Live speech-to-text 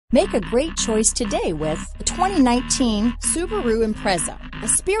Make a great choice today with the 2019 Subaru Impreza. A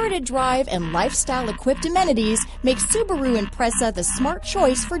spirited drive and lifestyle-equipped amenities make Subaru Impreza the smart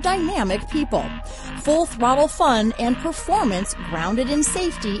choice for dynamic people. Full throttle fun and performance grounded in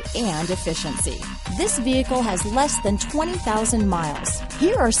safety and efficiency. This vehicle has less than 20,000 miles.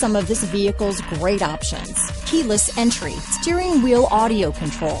 Here are some of this vehicle's great options: keyless entry, steering wheel audio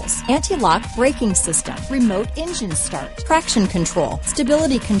controls, anti-lock braking system, remote engine start, traction control,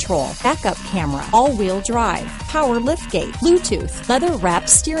 stability control, backup camera, all-wheel drive, power liftgate, Bluetooth, leather-wrapped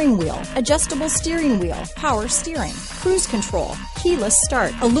steering wheel, adjustable steering wheel, power steering, cruise control, keyless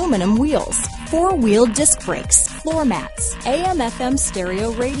start, aluminum wheels, four-wheel disc brakes, floor mats, AM/FM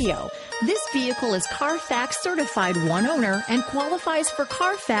stereo radio. This vehicle is CARFAX certified one owner and qualifies for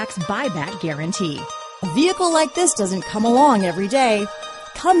CARFAX buyback guarantee. A vehicle like this doesn't come along every day.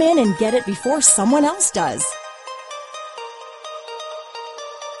 Come in and get it before someone else does.